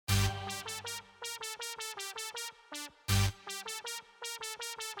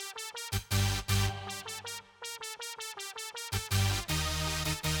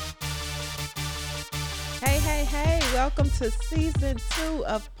Hey, welcome to season 2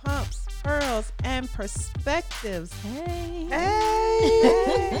 of Pumps, Pearls, and Perspectives. Hey.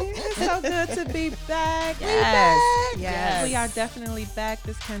 It's so good to be back. Yes. We are definitely back.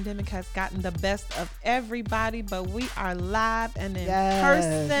 This pandemic has gotten the best of everybody, but we are live and in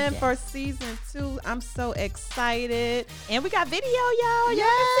person for season 2. I'm so excited. And we got video, y'all. Y'all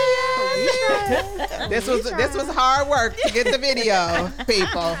can see us. This was hard work to get the video,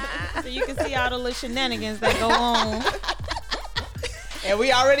 people. So you can see all the little shenanigans that go on. And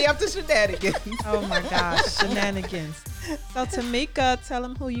we already up to shenanigans. Oh my gosh, shenanigans. So Tamika, tell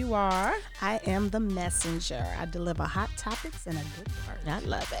them who you are. I am the messenger. I deliver hot topics and a good word. I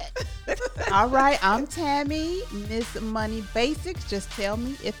love it. All right, I'm Tammy, Miss Money Basics. Just tell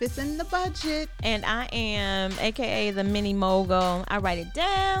me if it's in the budget. And I am, AKA the mini mogul. I write it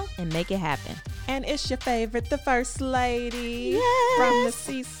down and make it happen. And it's your favorite, the First Lady. Yes. From the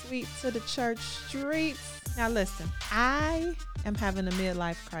C-suite to the church streets. Now listen, I am having a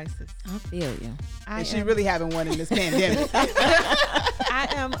midlife crisis. I feel you. And she really having one in this pandemic. I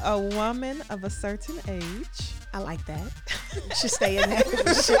am a woman of a certain age. I like that. We should stay in that.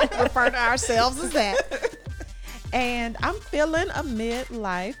 We should refer to ourselves as that. And I'm feeling a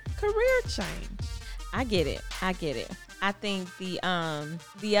midlife career change. I get it. I think the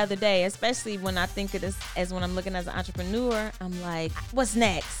other day, especially when I think of this as when I'm looking as an entrepreneur, I'm like, what's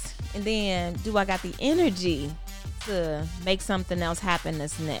next? And then do I got the energy to make something else happen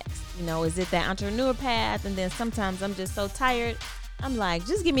that's next? You know, is it that entrepreneur path? And then sometimes I'm just so tired. I'm like,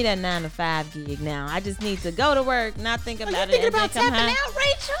 just give me that 9-to-5 gig now. I just need to go to work, not think about it. Thinking about tapping out,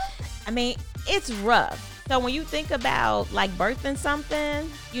 Rachel? I mean, it's rough. So when you think about like birthing something,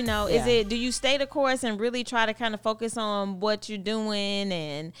 you know, do you stay the course and really try to kind of focus on what you're doing,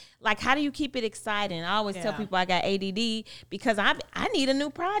 and like how do you keep it exciting? I always tell people I got ADD because I need a new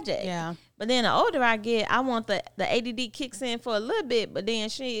project. Yeah. But then the older I get, I want the ADD kicks in for a little bit, but then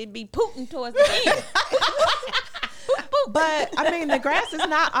she'd be pooting towards the end. But I mean, the grass is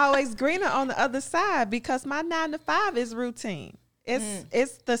not always greener on the other side because my 9-to-5 is routine.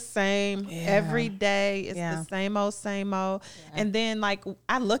 It's the same every day. It's the same old. Yeah. And then like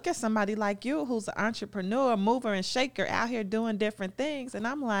I look at somebody like you who's an entrepreneur, mover and shaker out here doing different things. And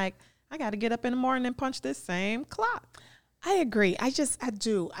I'm like, I got to get up in the morning and punch this same clock. I agree. I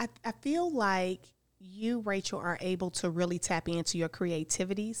do. I feel like you, Rachel, are able to really tap into your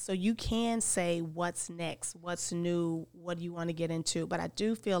creativity. So you can say what's next, what's new, what do you want to get into. But I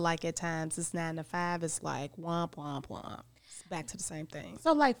do feel like at times this 9-to-5 is like womp, womp, womp. Back to the same thing.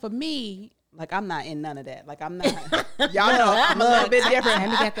 So like for me, like I'm not in none of that. Like I'm not. Y'all know I'm a little bit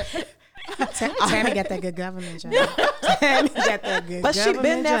different. Tammy got that good government job. Tammy got that good but she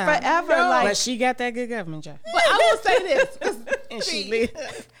been there job. forever. No, like, but she got that good government job. But I will say this, and she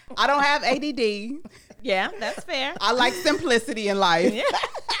I don't have ADD. Yeah, that's fair. I like simplicity in life.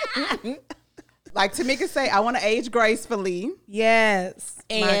 Yeah. Like Tamika say, I want to age gracefully. Yes.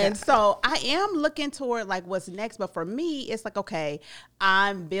 And so I am looking toward like what's next. But for me, it's like, okay, I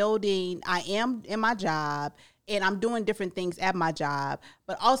am in my job and I'm doing different things at my job,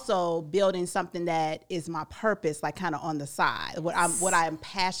 but also building something that is my purpose, like kind of on the side, what I'm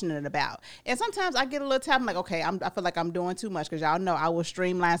passionate about. And sometimes I get a little tired. I'm like, okay, I feel like I'm doing too much because y'all know I will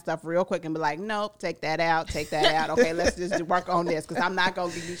streamline stuff real quick and be like, nope, take that out. Okay, let's just work on this because I'm not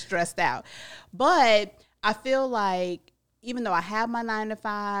going to be stressed out. But I feel like even though I have my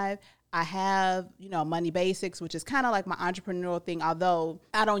 9-to-5, I have, Money Basics, which is kind of like my entrepreneurial thing, although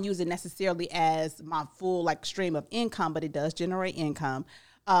I don't use it necessarily as my full like stream of income, but it does generate income.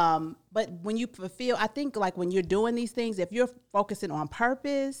 But when you fulfill, I think like when you're doing these things, if you're focusing on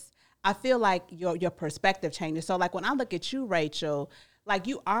purpose, I feel like your perspective changes. So like when I look at you, Rachel, like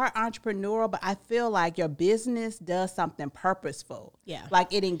you are entrepreneurial, but I feel like your business does something purposeful. Yeah.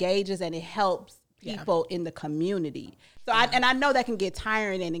 Like it engages and it helps people in the community. So I know that can get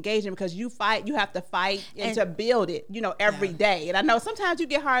tiring and engaging because you have to fight and to build it, every day. And I know sometimes you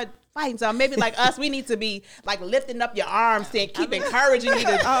get hard fighting. So maybe like us, we need to be like lifting up your arms and keep encouraging you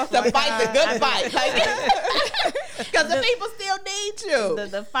to fight the good fight. Because the people still need you.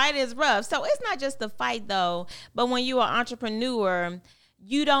 The fight is rough. So it's not just the fight though, but when you are an entrepreneur,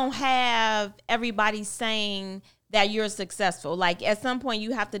 you don't have everybody saying that you're successful. Like at some point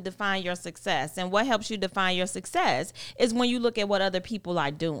you have to define your success. And what helps you define your success is when you look at what other people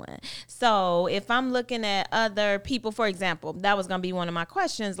are doing. So if I'm looking at other people, for example, that was going to be one of my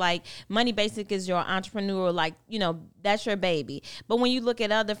questions, like Money Basic is your entrepreneur, like, that's your baby. But when you look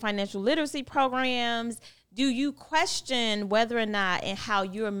at other financial literacy programs, do you question whether or not and how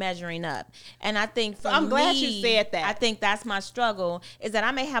you're measuring up? And I think for I'm glad me, you said that. I think that's my struggle, is that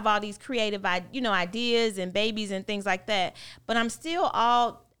I may have all these creative, ideas and babies and things like that, but I'm still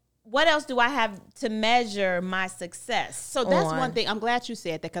what else do I have to measure my success? So that's one thing. I'm glad you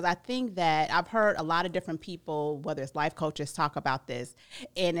said that, because I think that I've heard a lot of different people, whether it's life coaches, talk about this.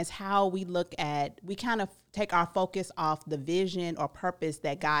 And it's how we kind of take our focus off the vision or purpose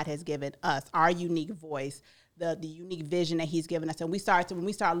that God has given us, our unique voice, the unique vision that he's given us. And when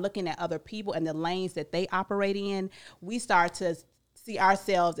we start looking at other people and the lanes that they operate in, we start to see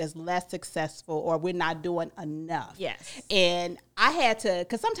ourselves as less successful, or we're not doing enough. Yes. And I had to,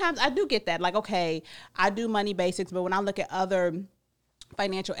 because sometimes I do get that, like, okay, I do Money Basics, but when I look at other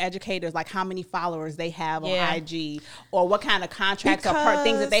financial educators, like how many followers they have on IG, or what kind of contracts or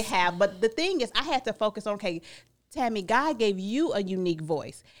things that they have. But the thing is, I had to focus on, okay, Tammy, God gave you a unique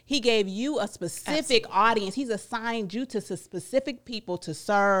voice. He gave you a specific audience. He's assigned you to specific people to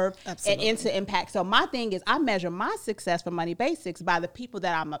serve and to impact. So my thing is, I measure my success for Money Basics by the people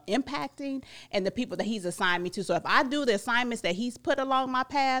that I'm impacting and the people that he's assigned me to. So if I do the assignments that he's put along my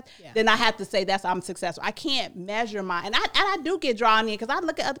path, then I have to say I'm successful. I can't measure and I do get drawn in, because I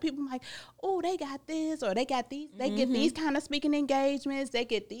look at other people, I'm like, oh, they got this, or they got these, they get these kind of speaking engagements, they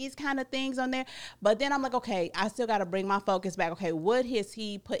get these kind of things on there. But then I'm like, okay, I still got to bring my focus back. Okay, what has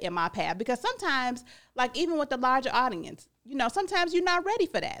he put in my path? Because sometimes, like even with the larger audience, sometimes you're not ready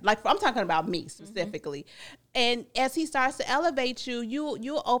for that. Like, I'm talking about me specifically. And as he starts to elevate you,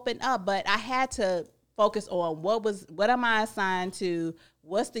 you'll open up. But I had to focus on what am I assigned to?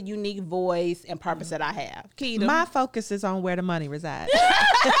 What's the unique voice and purpose that I have? Keita. My focus is on where the money resides.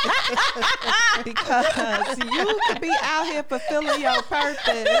 Because you could be out here fulfilling your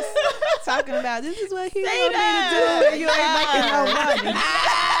purpose, talking about this is what he want me to do, and you ain't making no money.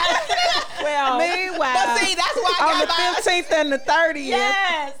 Well, meanwhile, but see, that's why I on the 15th and the 30th,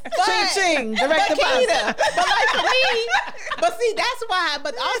 Yes. ching, direct deposit. But like for me, but see, that's why.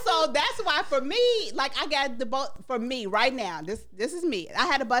 But also, that's why for me, like I got the both. For me right now, this is me. I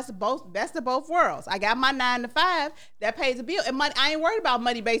had to best of both worlds. I got my 9 to 5 that pays the bill, and money. I ain't worried about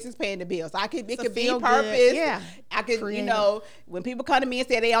Money Basics paying the bills. It could be purpose. Yeah, I could, when people come to me and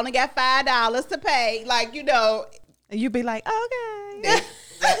say they only got $5 to pay, like and you be like, okay.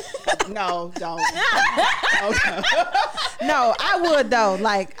 No, don't. No, I would though.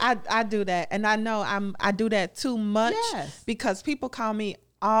 Like I do that, and I know I do that too much because people call me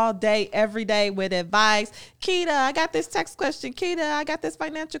all day, every day with advice. Keita, I got this text question. Keita, I got this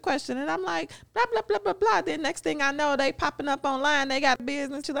financial question. And I'm like, blah, blah, blah, blah, blah. Then next thing I know, they popping up online. They got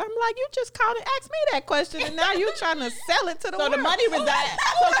business. I'm like, you just called and asked me that question. And now you trying to sell it to the world. So the money resides.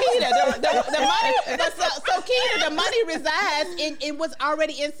 So Keita, the money resides in what's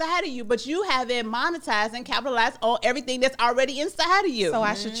already inside of you. But you haven't monetized and capitalized on everything that's already inside of you. So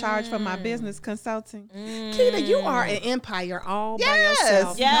I should charge for my business consulting. Keita, you are an empire all by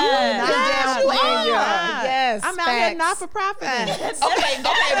yourself. Yes. You are. Yes, I'm out here not for profit. Okay,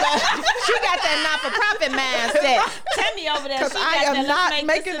 but she got that not for profit mindset. Tammy over there. Because I am not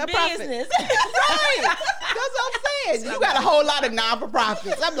making a profit. Right. That's what I'm saying. You got a whole lot of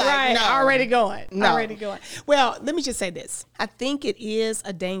non-for-profits. I'm like, no. Already going. No. Already going. Well, let me just say this. I think it is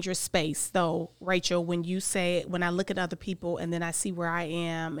a dangerous space, though, Rachel, when I look at other people and then I see where I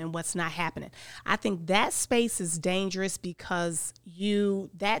am and what's not happening. I think that space is dangerous because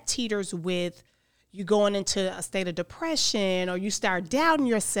that teeters with you going into a state of depression, or you start doubting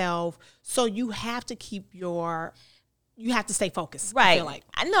yourself. So you have to you have to stay focused. Right. I feel like.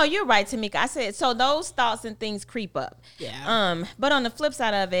 I know you're right, Tamika. I said, so those thoughts and things creep up. Yeah. But on the flip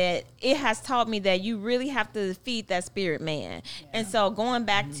side of it, it has taught me that you really have to feed that spirit man. Yeah. And so going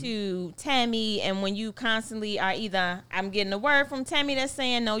back to Tammy, and when you constantly are either, I'm getting a word from Tammy that's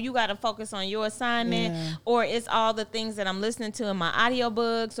saying, no, you got to focus on your assignment, or it's all the things that I'm listening to in my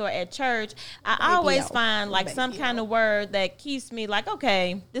audiobooks or at church. I always find like some kind of word that keeps me like,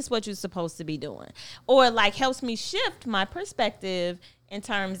 okay, this is what you're supposed to be doing. Or like helps me shift my perspective in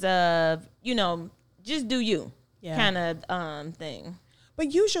terms of, just do you kind of thing.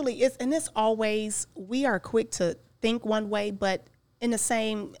 But usually it's always, we are quick to think one way, but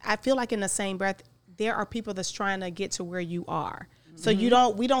I feel like in the same breath, there are people that's trying to get to where you are. So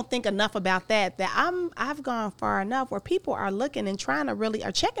we don't think enough about that I've gone far enough where people are looking and trying to really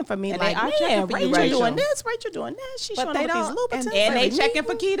are checking for me. And like, man, Rachel doing this, Rachel doing that. She's showing up with these Louboutins. And they checking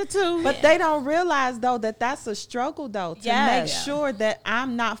for Keita too. But they don't realize though that that's a struggle though, to make sure that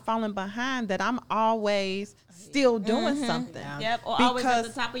I'm not falling behind, that I'm always still doing something. Yep. Or always at the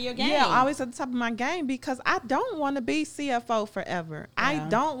top of your game. Yeah, always at the top of my game because I don't want to be CFO forever. Yeah. I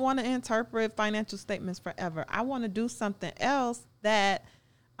don't want to interpret financial statements forever. I want to do something else that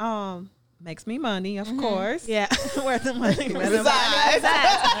makes me money, of course. Yeah. Where the money resides.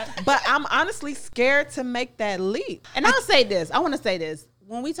 But I'm honestly scared to make that leap. And I'll say this. I want to say this.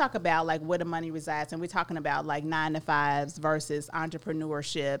 When we talk about like where the money resides and we're talking about like 9-to-5s versus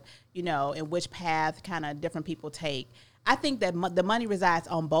entrepreneurship, you know, and which path kind of different people take, I think that the money resides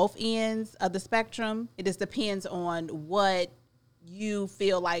on both ends of the spectrum. It just depends on what you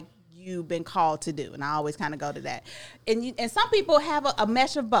feel like you've been called to do. And I always kind of go to that. And some people have a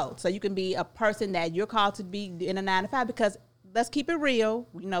mesh of both. So you can be a person that you're called to be in a 9-to-5 because let's keep it real.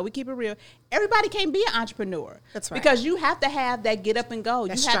 You know, we keep it real. Everybody can't be an entrepreneur. That's right. Because you have to have that get up and go.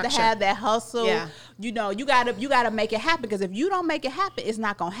 That you structure. have to have that hustle. Yeah. You know, you gotta make it happen. Because if you don't make it happen, it's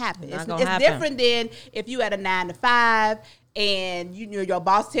not gonna happen. It's happen. different than if you at a 9-to-5 and you know your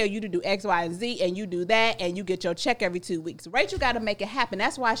boss tell you to do X, Y, and Z, and you do that, and you get your check every 2 weeks. Rachel got to make it happen.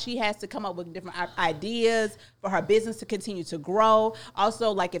 That's why she has to come up with different ideas for her business to continue to grow.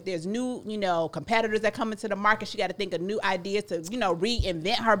 Also, like if there's new, you know, competitors that come into the market, she got to think of new ideas to, you know,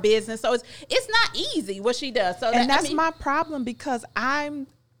 reinvent her business. So it's not easy what she does. So that's my problem because I'm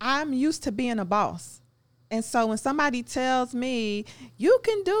used to being a boss. And so when somebody tells me you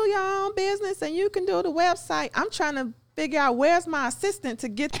can do your own business and you can do the website, I'm trying to figure out where's my assistant to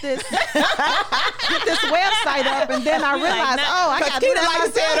get this website up, and then I realize, I got to do that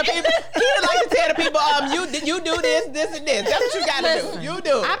myself. He like to tell the people, you do this, and this. That's what you got to do. You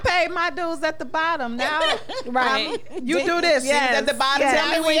do it. I paid my dues at the bottom. Now, right? You do this. Yes. At the bottom. Yes.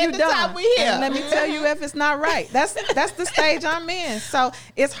 Tell me when you done. Top, we here. And let me tell you if it's not right. That's the stage I'm in. So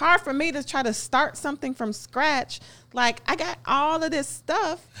it's hard for me to try to start something from scratch. Like, I got all of this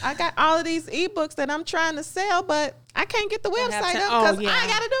stuff. I got all of these ebooks that I'm trying to sell, but I can't get the website up because I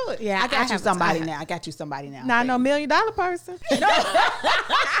got to do it. Yeah, I got you somebody now. Not no $1 million person. No.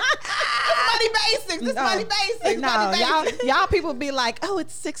 Money basics. This money basics. No, y'all people be like, oh,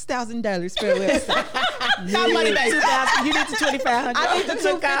 it's $6,000 for a website. Not money basics. You need the 2,500. I need the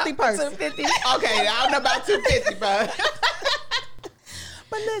 250 person. 250. Okay, I don't know about 250, but.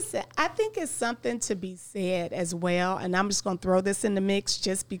 But listen, I think it's something to be said as well, and I'm just going to throw this in the mix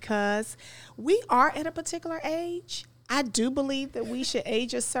just because we are at a particular age. I do believe that we should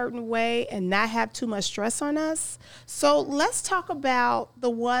age a certain way and not have too much stress on us. So let's talk about the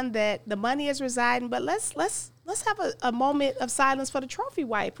one that the money is residing, but let's have a moment of silence for the trophy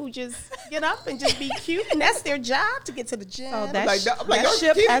wife who just get up and just be cute, and that's their job, to get to the gym. So that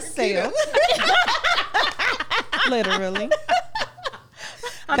ship has sailed. Literally.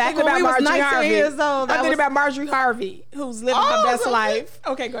 I'm Back thinking when about we was Marjorie 19 Harvey. years old. I'm thinking about Marjorie Harvey, who's living her best life.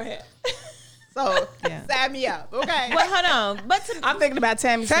 Okay, go ahead. So, sign me up, okay? Well, hold on. But I'm thinking about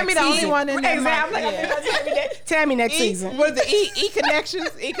Tammy. Tammy, the only one in there. Exactly. I'm thinking about Tammy next season. What is it? E-Connections?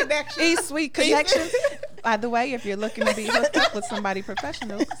 E-Connections? E-Sweet Connections. By the way, if you're looking to be hooked up with somebody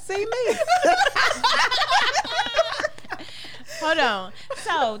professional, see me. Hold on.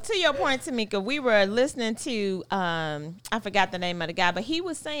 So, to your point, Tamika, we were listening to, I forgot the name of the guy, but he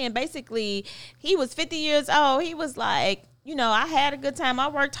was saying basically he was 50 years old. He was like, you know, I had a good time. I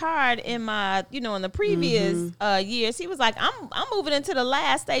worked hard in my, you know, in the previous years. He was like, I'm moving into the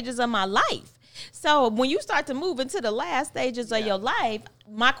last stages of my life. So when you start to move into the last stages of your life,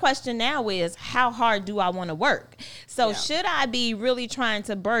 my question now is, how hard do I want to work? So should I be really trying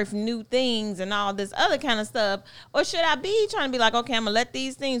to birth new things and all this other kind of stuff? Or should I be trying to be like, okay, I'm going to let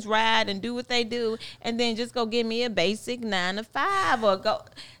these things ride and do what they do and then just go give me a basic 9-to-5 or go...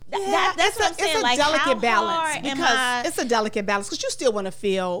 That's what I'm saying. It's a like, delicate balance because it's a delicate balance because you still want to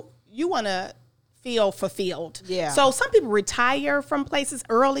feel fulfilled. Yeah. So some people retire from places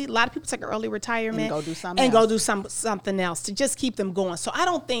early. A lot of people take early retirement and go do something else to just keep them going. So I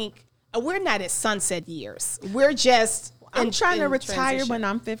don't think we're not at sunset years. We're just. I'm trying to retire transition. when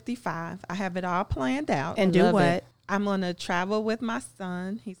I'm 55. I have it all planned out. And do what? It. I'm going to travel with my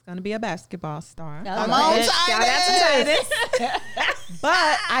son. He's going to be a basketball star. Come on, Titus.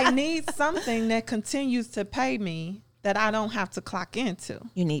 But I need something that continues to pay me that I don't have to clock into.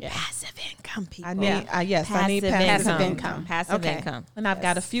 you need passive income, people. I need, I need passive income. Passive income. And I've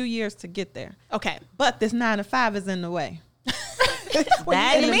got a few years to get there. Okay. But this 9-to-5 is in the way.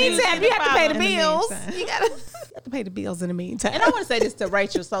 That In the meantime, you have to pay the In the bills. meantime. You have to pay the bills in the meantime. And I want to say this to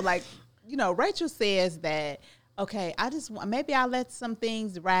Rachel. So, like, you know, Rachel says that, okay, maybe I'll let some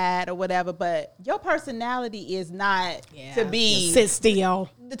things ride or whatever, but your personality is not to be sit still.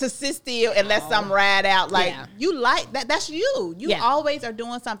 To sit still and let something ride out. Like you like that. That's you. You always are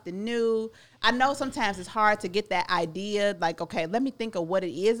doing something new. I know sometimes it's hard to get that idea. Like, okay, let me think of what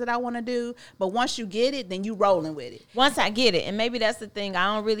it is that I want to do. But once you get it, then you rolling with it. Once I get it, and maybe that's the thing.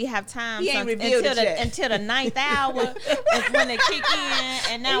 I don't really have time until the ninth hour is when they kick in.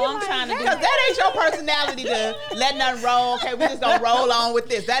 And now I'm trying to do that ain't your personality to let nothing roll. Okay, we just gonna roll on with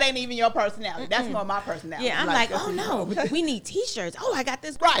this. That ain't even your personality. That's more my personality. Yeah, I'm like, oh no, we need T-shirts. Oh, I got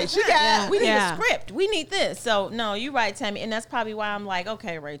this. Right, we need a script. We need this. So no, you're right, Tammy, and that's probably why I'm like,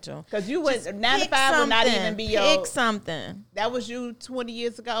 okay, Rachel, because you was 9 to 5 would not even be your. Pick something. That was you 20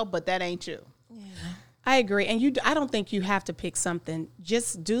 years ago, but that ain't you. Yeah. I agree, and I don't think you have to pick something.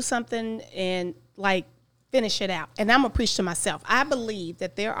 Just do something and like finish it out. And I'm gonna preach to myself. I believe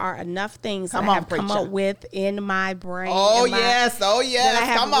that there are enough things that I have come up with in my brain. Oh yes, that I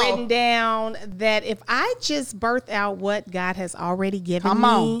have written down. That if I just birth out what God has already given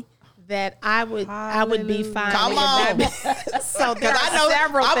me, that I would be fine. Come on. So there are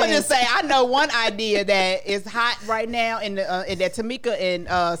several I'm things. gonna just say I know one idea that is hot right now, and that Tamika and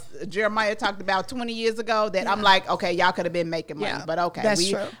Jeremiah talked about 20 years ago. That I'm like, okay, y'all could have been making money, but okay, that's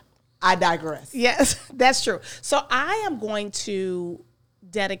true. I digress. Yes, that's true. So I am going to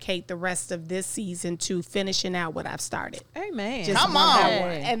dedicate the rest of this season to finishing out what I've started. Amen. Just come on.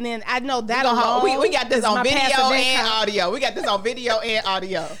 And then I know that we got this on video and audio. We got this on video and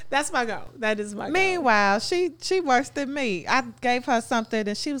audio. That's my goal. That is my goal. Meanwhile, she worse than me. I gave her something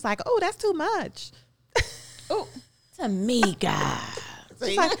and she was like, oh, that's too much. Oh, Tamika.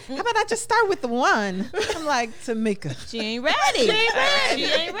 She's like, how about I just start with the one? I'm like, Tamika. She ain't ready. She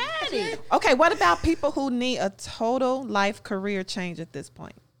ain't ready. Okay, what about people who need a total life career change at this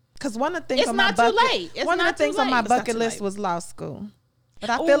point? Because one of the things on my bucket list was law school.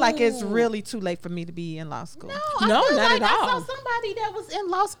 But I feel like it's really too late for me to be in law school. No, not at all. I saw somebody that was in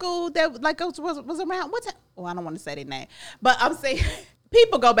law school that like was around. I don't want to say their name, but I'm saying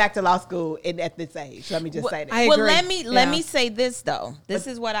people go back to law school at this age. Let me just say that. Well, let me say this though. This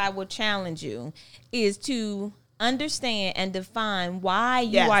is what I would challenge you is to understand and define why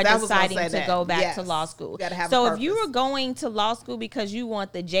you are deciding to go back to law school. So if you were going to law school because you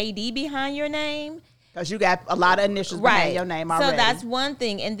want the JD behind your name, because you got a lot of initials behind your name already. So that's one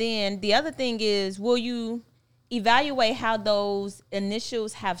thing. And then the other thing is, will you evaluate how those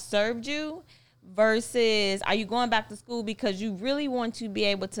initials have served you? Versus, are you going back to school because you really want to be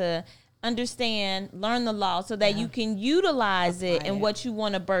able to understand, learn the law so that you can utilize it in what you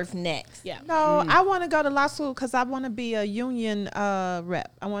want to birth next? Yeah. No, I want to go to law school because I want to be a union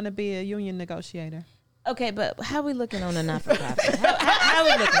rep. I want to be a union negotiator. Okay, but how are we looking on a not-for-profit? How are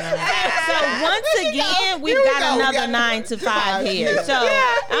we looking on that? So once again, we've got another 9 to 5 here. So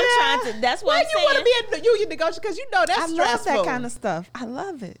I'm trying to, that's what I'm saying. You want to be a union negotiator because you know that's stressful. I love that kind of stuff. I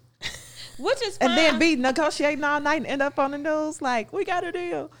love it. Which is fine. And then be negotiating all night and end up on the news like, we got a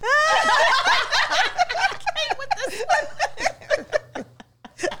deal.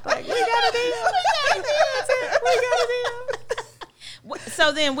 Like, we got a deal. We got a deal.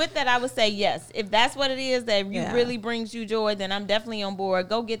 So then with that, I would say yes. If that's what it is that really brings you joy, then I'm definitely on board.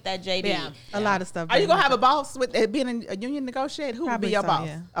 Go get that JD. Yeah. A lot of stuff. Are you going to have a boss with being a union negotiator? Who will be your boss?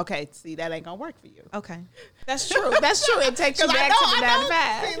 Yeah. Okay, see, that ain't going to work for you. Okay. That's true. That's true. It takes you back to the 9 to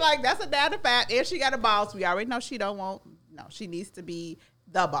 5. See, like, that's a 9 to 5. If she got a boss, we already know she don't want, she needs to be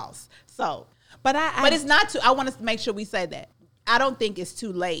the boss. So, but it's not too, I want to make sure we say that. I don't think it's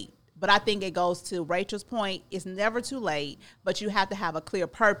too late. But I think it goes to Rachel's point. It's never too late, but you have to have a clear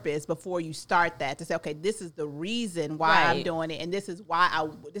purpose before you start that to say, okay, this is the reason why I'm doing it, and this is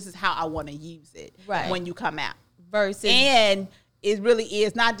this is how I want to use it when you come out. And it really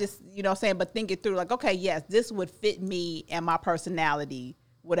is not just but think it through. Like, okay, yes, this would fit me and my personality,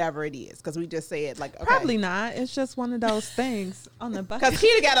 whatever it is, because we just said like probably not. It's just one of those things on the bucket. Because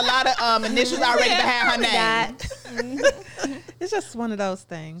Keita got a lot of initials already behind her name. It's just one of those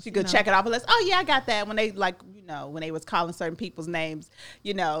things. She could check it off and oh yeah, I got that. When they when they was calling certain people's names,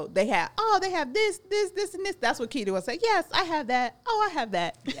 they have this, and this. That's what Keita would say. Yes, I have that. Oh, I have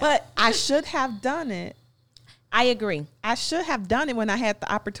that. Yeah. But I should have done it. I agree. I should have done it when I had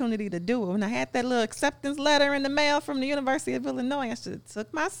the opportunity to do it. When I had that little acceptance letter in the mail from the University of Illinois, I should have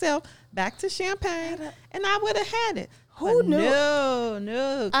took myself back to Champaign and I would have had it. Who knew?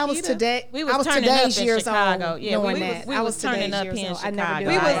 No. I was today. We was turning up in Chicago. Yeah, we was turning up in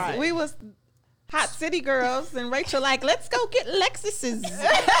Chicago. We was hot city girls, and Rachel like, let's go get Lexuses.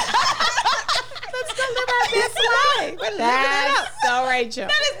 Let's go live our best life. We're living it up. So Rachel.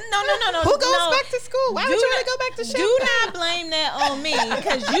 That is, no. Who goes back to school? Why would you want to go back to Champaign? Do not blame that on me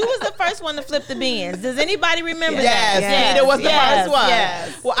because you was the first one to flip the bins. Does anybody remember that? Yes. Keita was the first one.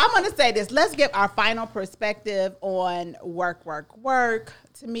 Yes. Well, I'm going to say this. Let's give our final perspective on work.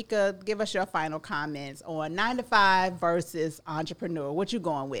 Tamika, give us your final comments on 9 to 5 versus entrepreneur. What you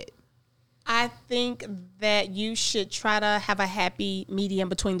going with? I think that you should try to have a happy medium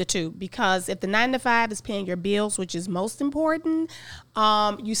between the two, because if the 9 to 5 is paying your bills, which is most important,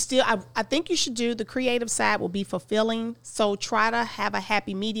 I think you should do the creative side will be fulfilling. So try to have a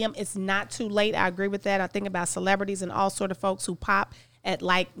happy medium. It's not too late. I agree with that. I think about celebrities and all sort of folks who pop at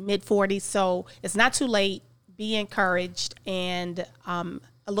like mid 40s. So it's not too late. Be encouraged, and a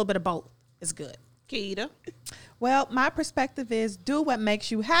little bit of both is good. Keita? Well, my perspective is do what makes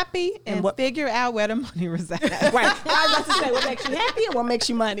you happy and figure out where the money resides. Right. I was about to say what makes you happy and what makes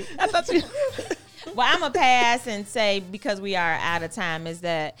you money. I thought you. Well, I'm going to pass and say, because we are out of time, is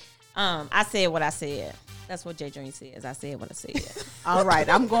that I said what I said. That's what Jay Junior says. I said what I said. All right,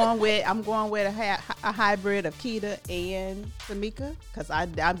 I'm going with a hybrid of Keita and Tamika, because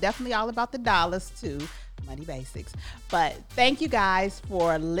I'm definitely all about the dollars too. Money basics. But thank you guys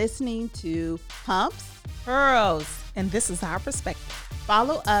for listening to Pumps, Pearls, and this is our perspective.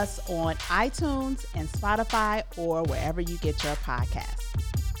 Follow us on iTunes and Spotify or wherever you get your podcasts.